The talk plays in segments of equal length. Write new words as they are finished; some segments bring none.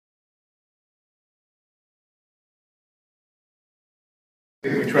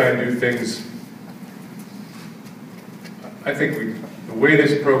We try and do things, I think the way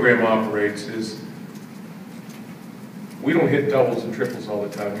this program operates is we don't hit doubles and triples all the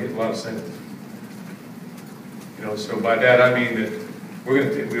time, we hit a lot of singles. You know, so by that I mean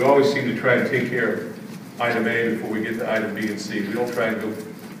that we always seem to try and take care of item A before we get to item B and C. We don't try and go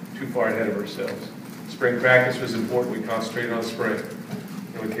too far ahead of ourselves. Spring practice was important, we concentrated on spring.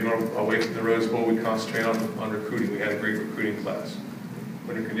 You know, we came away from the Rose Bowl, we concentrated on recruiting. We had a great recruiting class.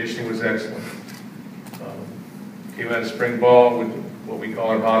 Winter conditioning was excellent. Came out of spring ball with what we call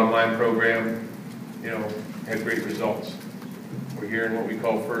our bottom line program, you know, had great results. We're here in what we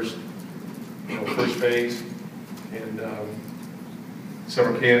call first phase, and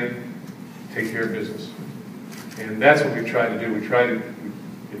summer camp, take care of business. And that's what we try to do. We try to,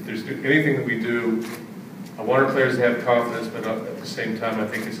 if there's anything that we do, I want our players to have confidence, but at the same time, I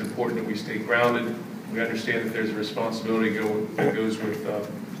think it's important that we stay grounded. We understand that there's a responsibility that goes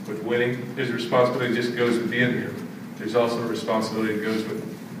with winning. There's a responsibility that just goes with being here. There's also a responsibility that goes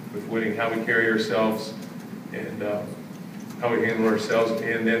with winning, how we carry ourselves and how we handle ourselves,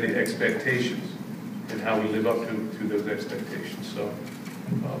 and then the expectations and how we live up to those expectations. So,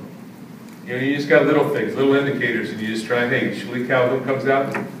 you know, you just got little things, little indicators, and you just try and, hey, Shalik Calhoun comes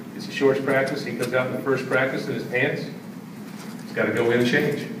out, it's a shorts practice, he comes out in the first practice in his pants, he's got to go in and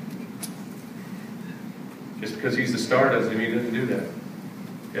change. Just because he's the star doesn't mean he doesn't do that.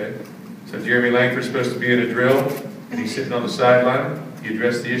 Okay? So Jeremy Langford's supposed to be in a drill, and he's sitting on the sideline, you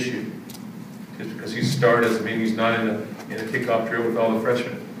address the issue. Just because he's a star doesn't mean he's not in a kickoff drill with all the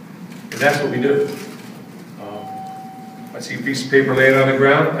freshmen. And that's what we do. I see a piece of paper laying on the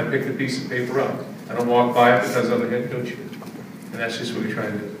ground, I pick the piece of paper up. I don't walk by it because I'm the head coach here. And that's just what we try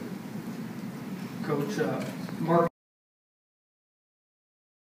and do. Coach, Mark